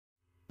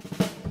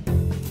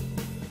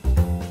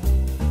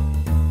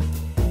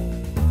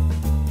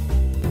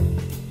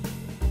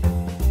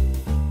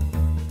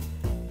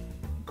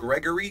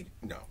Gregory?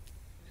 No.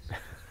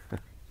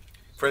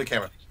 For the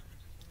camera.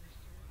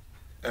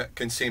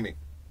 Can see me.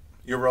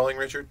 You're rolling,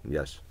 Richard?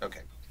 Yes.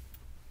 Okay.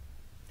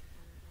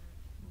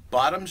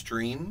 Bottom's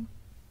Dream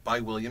by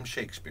William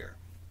Shakespeare.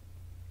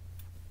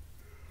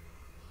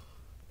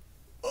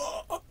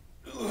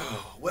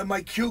 When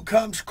my cue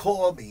comes,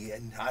 call me,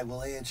 and I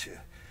will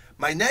answer.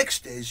 My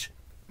next is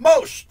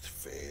Most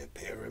Fair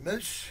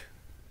Pyramus.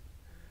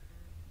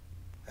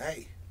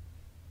 Hey.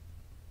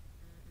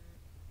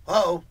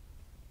 Oh,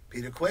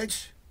 Peter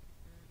Quince?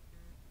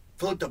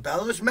 Flute the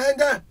bellows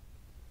mender?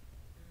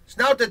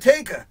 Snout the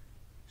tinker?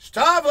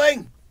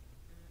 Starveling?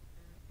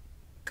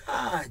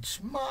 God's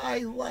my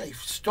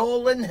life,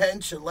 stolen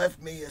hence and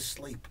left me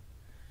asleep.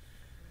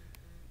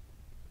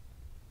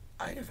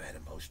 I have had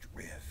a most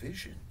rare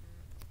vision.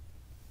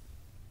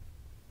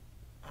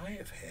 I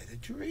have had a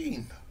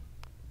dream.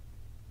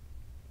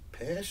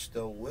 Past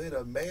the wit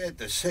of man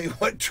to say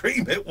what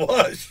dream it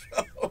was.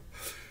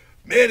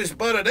 Man is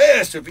but an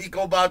ass if he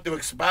go about to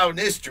expound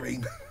this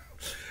dream.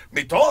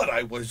 Methought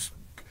I was...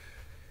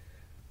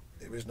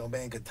 There is no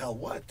man can tell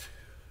what.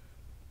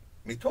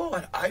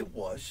 Methought I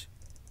was...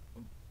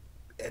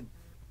 And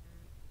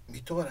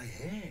methought I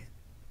had.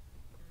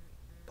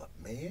 But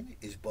man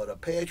is but a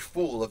patch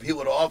fool if he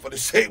would offer to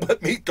say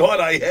what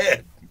methought I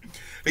had.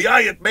 The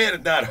eye of man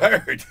had not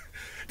heard.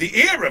 The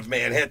ear of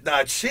man hath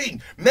not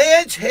seen.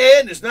 Man's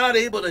hand is not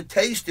able to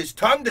taste, his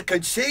tongue to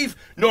conceive,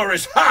 nor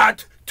his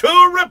heart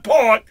to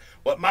report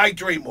what my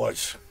dream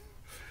was.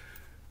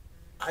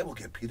 I will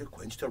get Peter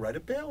Quince to write a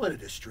ballad of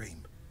this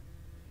dream.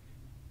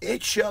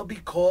 It shall be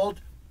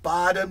called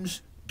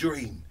Bottom's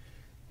Dream,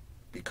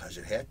 because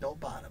it had no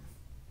bottom.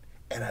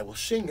 And I will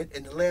sing it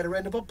in the latter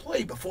end of a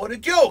play before the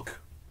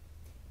joke.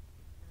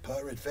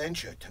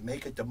 Peradventure, to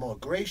make it the more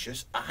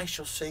gracious, I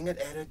shall sing it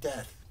at her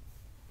death.